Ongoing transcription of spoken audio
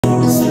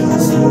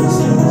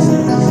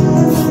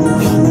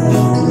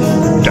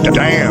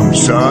Damn,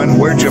 son,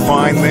 where'd you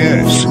find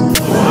this?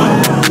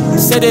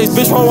 Said this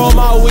bitch won't roll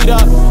my weed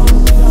up.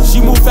 She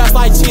move fast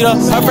like cheetah.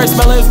 Her first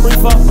smell is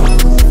reefer.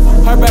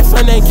 Her best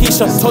friend named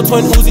Keisha. Told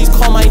twin Uzis,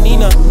 call my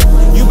Nina.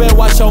 You better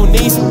watch your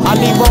knees. I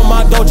need roll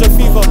my doja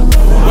fever.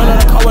 Run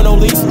out of car with no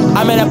lease.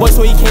 I met that boy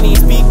so he can't even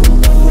speak.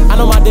 I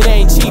know my dinner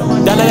ain't cheap.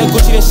 Down at that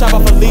Gucci, then shop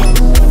off a leak.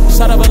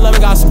 Shot up 11,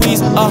 got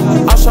squeezed. I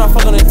was tryna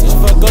fuck on the teacher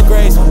for good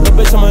grades. The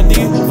bitch, I'm a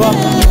diva.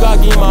 You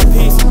gotta give me my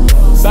piece.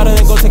 Better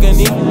than go take a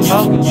knee.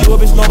 You a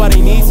bitch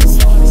nobody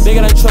needs.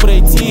 Bigger than trouble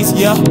they tease.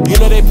 Yeah, you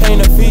know they paying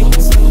the fee.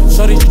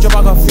 Shorty, you drip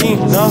like a fiend.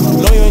 No,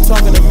 you ain't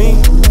talking to me.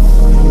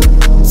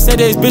 Said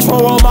this bitch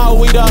won't roll my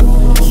weed up.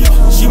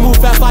 She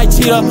move fast like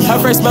cheetah. Her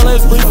first smell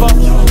is reefer.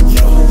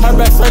 Her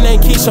best friend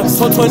named Keisha.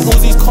 Told twin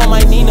Uzis, call my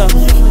Nina.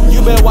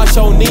 You better watch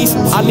your knees.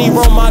 I need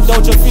roll my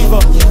doja fever.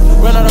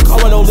 Run out of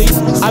car with no lease.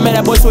 I met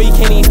that boy so he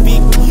can't even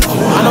speak.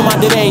 I know my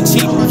dinner ain't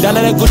cheap. Down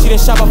at that Gucci,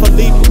 then shop off a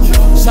leap.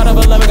 Shot up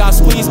 11, got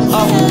squeezed.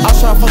 I was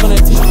tryna fuck on the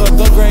teacher for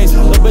good grades.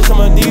 Little bitch,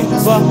 I'm a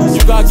diva.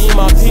 You gotta give me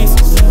my piece.